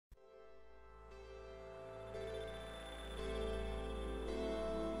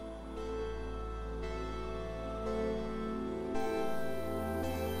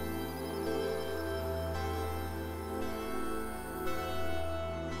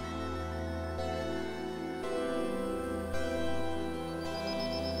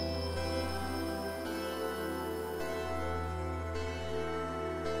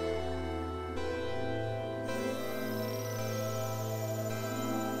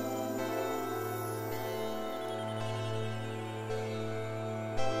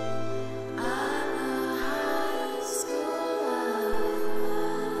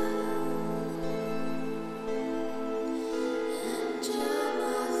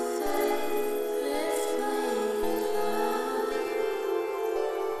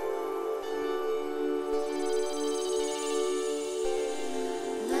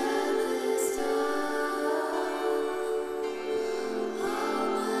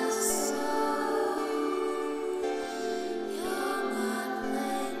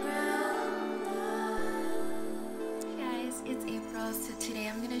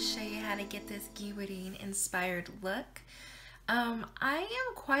get this Guy Bourdin inspired look. I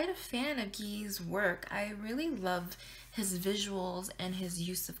am quite a fan of Guy's work. I really love his visuals and his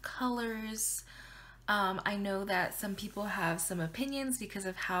use of colors. I know that some people have some opinions because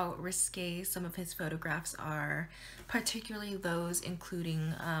of how risque some of his photographs are, particularly those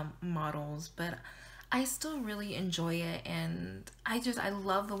including models, but I still really enjoy it, and I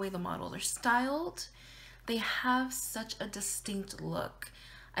love the way the models are styled. They have such a distinct look.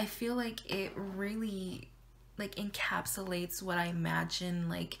 I feel like it really like encapsulates what I imagine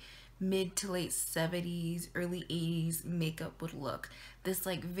like mid to late 70s, early 80s makeup would look. This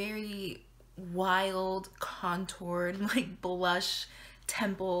like very wild, contoured, like blush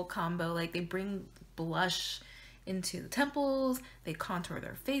temple combo. Like they bring blush into the temples, they contour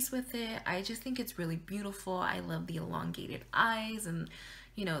their face with it. I just think it's really beautiful. I love the elongated eyes and,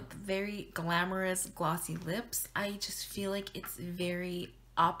 you know, the very glamorous glossy lips. I just feel like it's very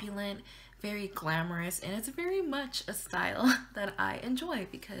opulent, very glamorous, and it's very much a style that I enjoy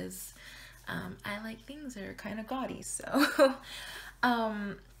because I like things that are kind of gaudy. So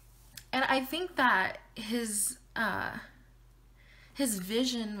and I think that his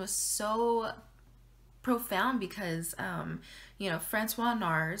vision was so profound because you know, Francois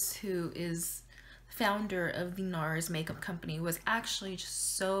Nars, who is founder of the Nars makeup company, was actually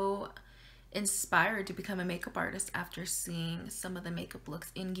just so inspired to become a makeup artist after seeing some of the makeup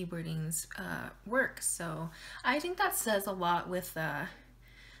looks in Guy Bourdin's work. So I think that says a lot with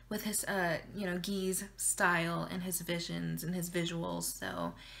his you know, Guy's style and his visions and his visuals.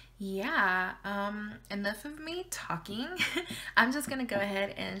 So yeah, enough of me talking. I'm just gonna go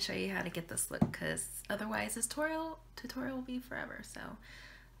ahead and show you how to get this look, because otherwise this tutorial will be forever. So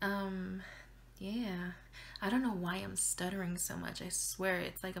yeah, I don't know why I'm stuttering so much. I swear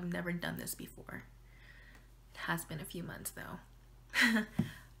it's like I've never done this before. It has been a few months though.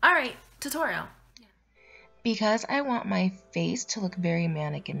 All right, tutorial. Because I want my face to look very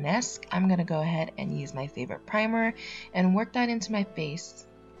mannequin-esque, I'm gonna go ahead and use my favorite primer and work that into my face.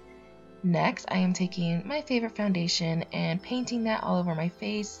 Next, I am taking my favorite foundation and painting that all over my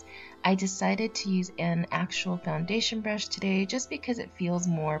face. I decided to use an actual foundation brush today just because it feels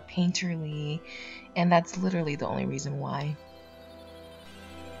more painterly, and that's literally the only reason why.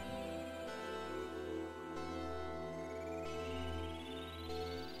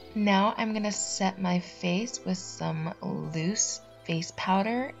 Now I'm going to set my face with some loose face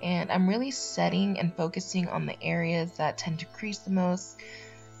powder, and I'm really setting and focusing on the areas that tend to crease the most,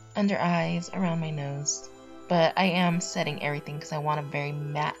 under eyes, around my nose. But I am setting everything because I want a very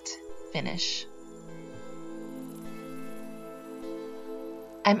matte finish.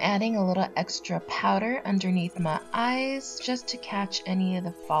 I'm adding a little extra powder underneath my eyes just to catch any of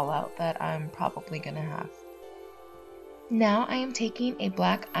the fallout that I'm probably going to have. Now I am taking a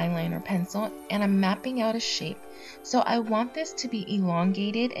black eyeliner pencil and I'm mapping out a shape. So I want this to be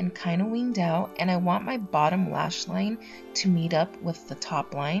elongated and kind of winged out, and I want my bottom lash line to meet up with the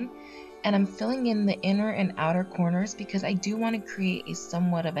top line. And I'm filling in the inner and outer corners because I do want to create a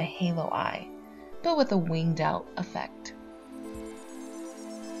somewhat of a halo eye, but with a winged out effect.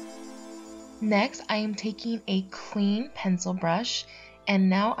 Next, I am taking a clean pencil brush, and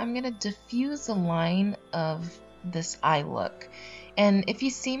now I'm going to diffuse the line of this eye look. And if you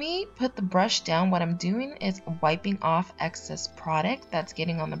see me put the brush down, what I'm doing is wiping off excess product that's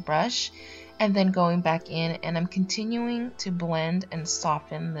getting on the brush and then going back in, and I'm continuing to blend and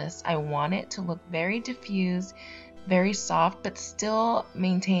soften this. I want it to look very diffused, very soft, but still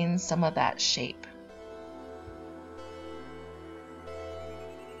maintain some of that shape.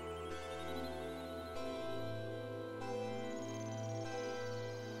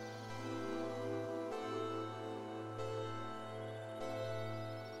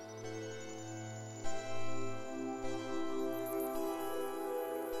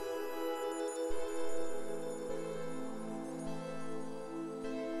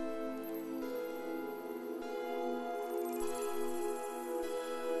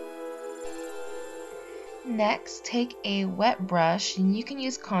 Next, take a wet brush, and you can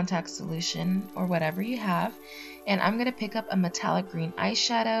use contact solution or whatever you have, and I'm going to pick up a metallic green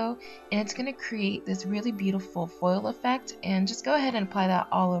eyeshadow, and it's going to create this really beautiful foil effect, and just go ahead and apply that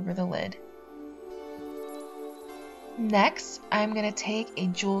all over the lid. Next, I'm going to take a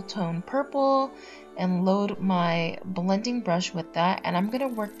jewel tone purple and load my blending brush with that, and I'm going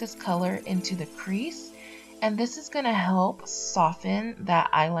to work this color into the crease, and this is going to help soften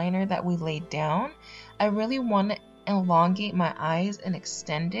that eyeliner that we laid down. I really want to elongate my eyes and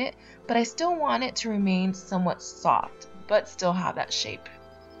extend it, but I still want it to remain somewhat soft, but still have that shape.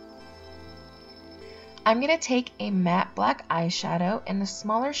 I'm going to take a matte black eyeshadow and a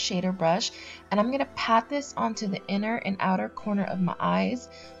smaller shader brush, and I'm going to pat this onto the inner and outer corner of my eyes,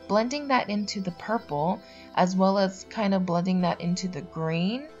 blending that into the purple, as well as kind of blending that into the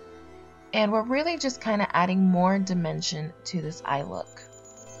green. And we're really just kind of adding more dimension to this eye look.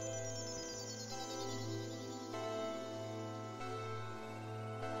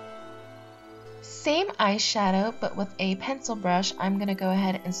 Same eyeshadow, but with a pencil brush, I'm going to go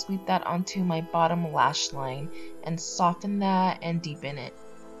ahead and sweep that onto my bottom lash line and soften that and deepen it.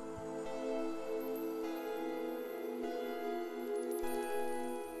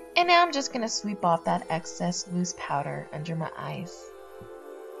 And now I'm just going to sweep off that excess loose powder under my eyes.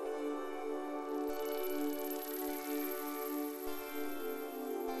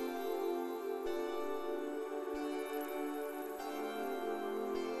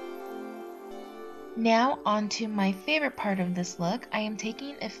 Now onto my favorite part of this look. I am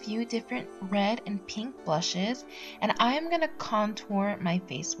taking a few different red and pink blushes, and I am going to contour my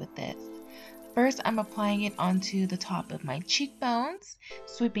face with this. First, I'm applying it onto the top of my cheekbones,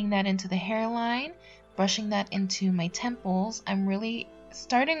 sweeping that into the hairline, brushing that into my temples. I'm really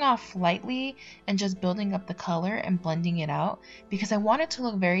starting off lightly and just building up the color and blending it out because I want it to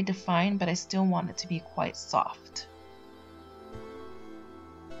look very defined, but I still want it to be quite soft.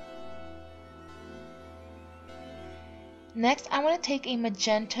 Next, I want to take a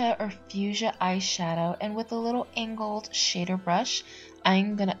magenta or fuchsia eyeshadow, and with a little angled shader brush,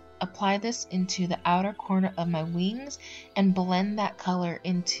 I'm going to apply this into the outer corner of my wings and blend that color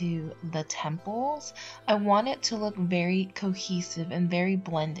into the temples. I want it to look very cohesive and very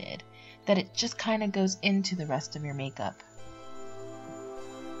blended, that it just kind of goes into the rest of your makeup.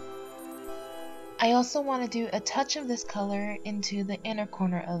 I also want to do a touch of this color into the inner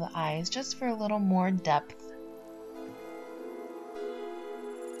corner of the eyes, just for a little more depth.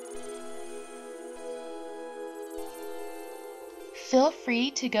 Feel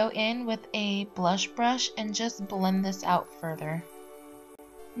free to go in with a blush brush and just blend this out further.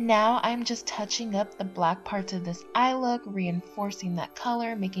 Now I'm just touching up the black parts of this eye look, reinforcing that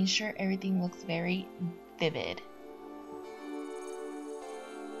color, making sure everything looks very vivid.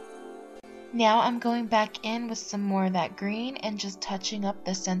 Now I'm going back in with some more of that green and just touching up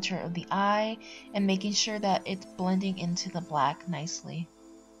the center of the eye and making sure that it's blending into the black nicely.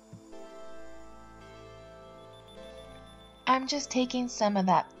 I'm just taking some of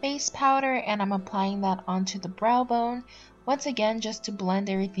that face powder and I'm applying that onto the brow bone, once again just to blend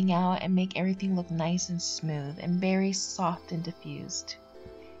everything out and make everything look nice and smooth and very soft and diffused.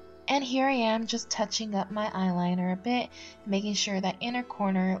 And here I am just touching up my eyeliner a bit, making sure that inner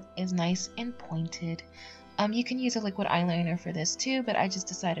corner is nice and pointed. You can use a liquid eyeliner for this too, but I just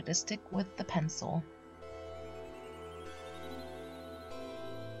decided to stick with the pencil.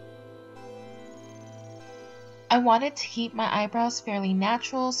 I wanted to keep my eyebrows fairly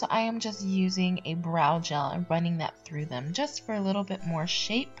natural, so I am just using a brow gel and running that through them just for a little bit more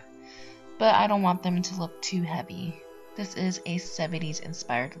shape, but I don't want them to look too heavy. This is a 70s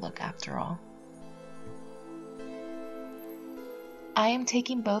inspired look after all. I am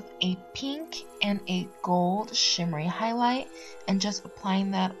taking both a pink and a gold shimmery highlight and just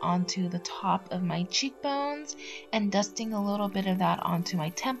applying that onto the top of my cheekbones and dusting a little bit of that onto my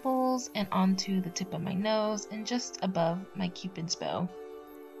temples and onto the tip of my nose and just above my cupid's bow.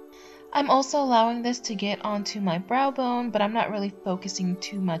 I'm also allowing this to get onto my brow bone, but I'm not really focusing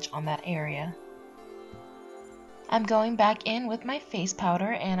too much on that area. I'm going back in with my face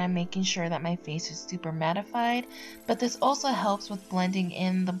powder and I'm making sure that my face is super mattified, but this also helps with blending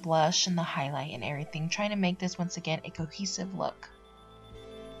in the blush and the highlight and everything, trying to make this once again a cohesive look.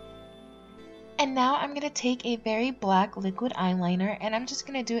 And now I'm going to take a very black liquid eyeliner and I'm just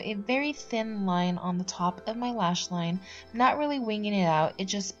going to do a very thin line on the top of my lash line, not really winging it out, it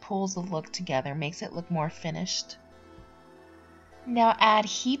just pulls the look together, makes it look more finished. Now add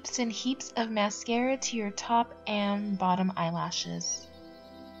heaps and heaps of mascara to your top and bottom eyelashes.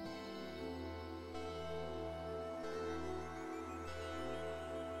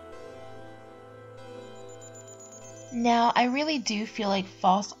 Now I really do feel like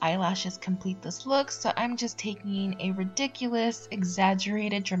false eyelashes complete this look, so I'm just taking a ridiculous,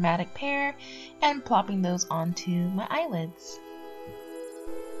 exaggerated, dramatic pair and plopping those onto my eyelids.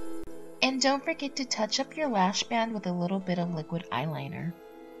 And don't forget to touch up your lash band with a little bit of liquid eyeliner.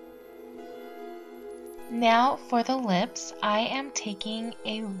 Now for the lips, I am taking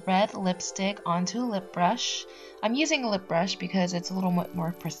a red lipstick onto a lip brush. I'm using a lip brush because it's a little bit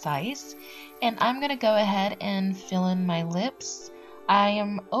more precise. And I'm going to go ahead and fill in my lips. I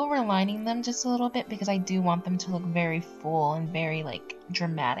am overlining them just a little bit because I do want them to look very full and very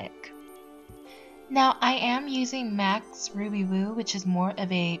dramatic. Now I am using MAC's Ruby Woo, which is more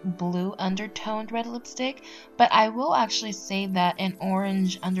of a blue undertoned red lipstick, but I will actually say that an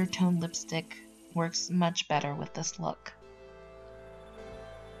orange undertoned lipstick works much better with this look.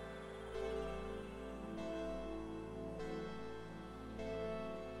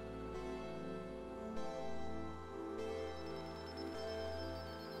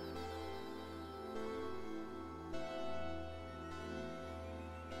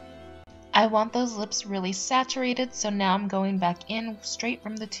 I want those lips really saturated, so now I'm going back in straight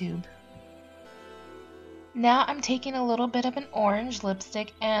from the tube. Now I'm taking a little bit of an orange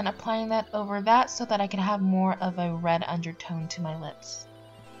lipstick and applying that over that so that I can have more of a red undertone to my lips.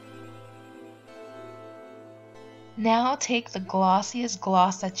 Now I'll take the glossiest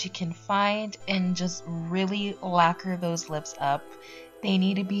gloss that you can find and just really lacquer those lips up. They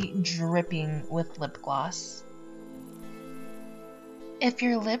need to be dripping with lip gloss. If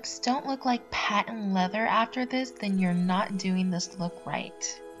your lips don't look like patent leather after this, then you're not doing this look right.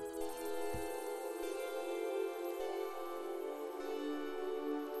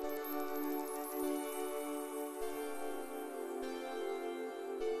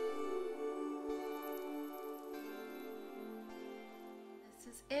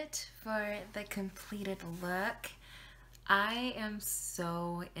 This is it for the completed look. I am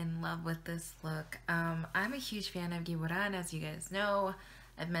so in love with this look. I'm a huge fan of Guy Bourdin, as you guys know.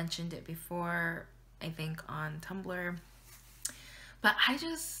 I've mentioned it before, I think on Tumblr. But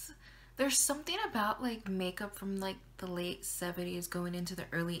there's something about like makeup from like the late 70s going into the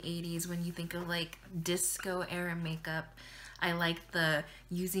early 80s when you think of like disco era makeup. I like the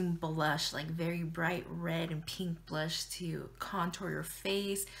using blush, like very bright red and pink blush to contour your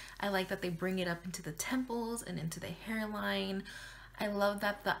face. I like that they bring it up into the temples and into the hairline. I love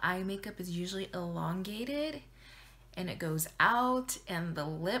that the eye makeup is usually elongated and it goes out, and the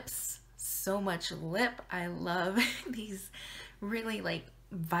lips, so much lip. I love these really like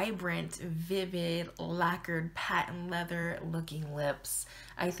vibrant, vivid, lacquered, patent leather looking lips.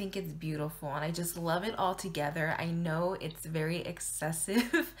 I think it's beautiful and I just love it all together. I know it's very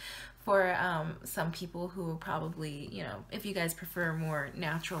excessive for some people who probably, you know, if you guys prefer more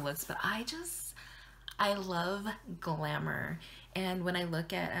natural looks, but I love glamour. And when I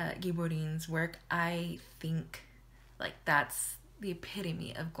look at Guy Bourdin's work, I think like that's the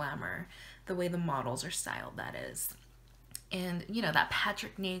epitome of glamour, the way the models are styled, that is. And you know, that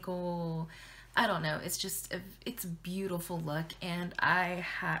Patrick Nagel, I don't know, it's just it's a beautiful look, and I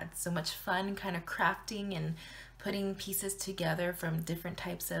had so much fun kind of crafting and putting pieces together from different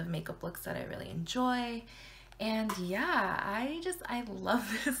types of makeup looks that I really enjoy. And yeah, I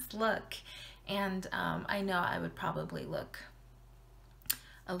love this look. And I know I would probably look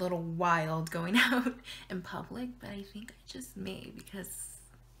a little wild going out in public, but I think I just may, because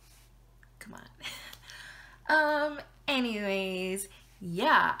come on. Anyways,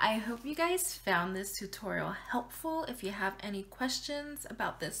 yeah, I hope you guys found this tutorial helpful. If you have any questions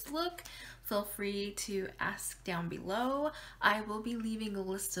about this look, feel free to ask down below. I will be leaving a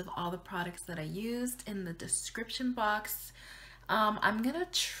list of all the products that I used in the description box. I'm gonna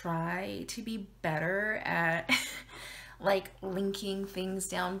try to be better at like linking things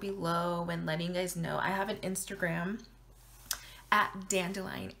down below and letting you guys know. I have an Instagram at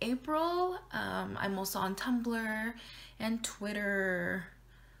Dandelion April. I'm also on Tumblr and Twitter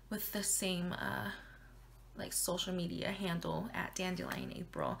with the same like social media handle at Dandelion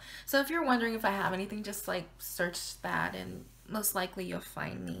April. So if you're wondering if I have anything, just like search that and most likely you'll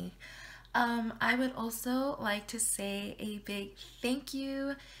find me. I would also like to say a big thank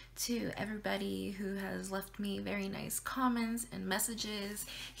you to everybody who has left me very nice comments and messages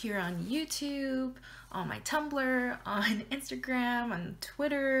here on YouTube, on my Tumblr, on Instagram, on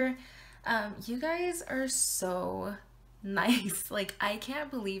Twitter. You guys are so nice. Like, I can't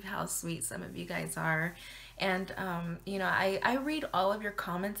believe how sweet some of you guys are. And you know, I read all of your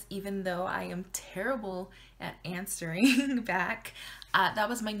comments, even though I am terrible at answering back. That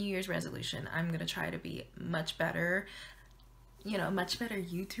was my New Year's resolution. I'm gonna try to be much better, you know, much better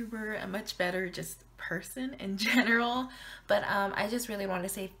YouTuber, a much better just person in general. But I just really want to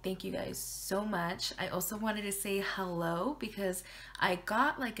say thank you guys so much. I also wanted to say hello because I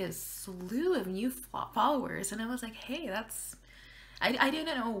got like a slew of new followers, and I was like, hey, that's, I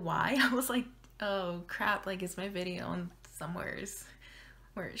didn't know why. I was like, oh crap, like, is my video on somewheres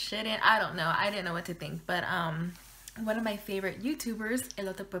where it shouldn't? I don't know. I didn't know what to think. But one of my favorite YouTubers,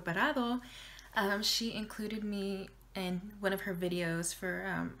 Elotepreparado, she included me in one of her videos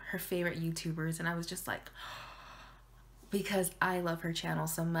for her favorite YouTubers, and I was just like, because I love her channel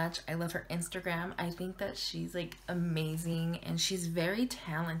so much. I love her Instagram. I think that she's like amazing and she's very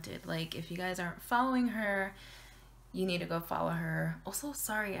talented. Like if you guys aren't following her, you need to go follow her. Also,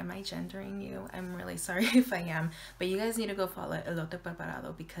 sorry, am I gendering you? I'm really sorry if I am, but you guys need to go follow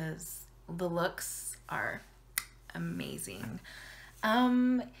Elotepreparado because the looks are amazing.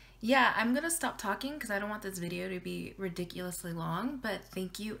 Yeah, I'm gonna stop talking because I don't want this video to be ridiculously long, but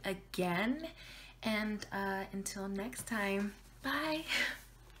thank you again, and until next time, bye.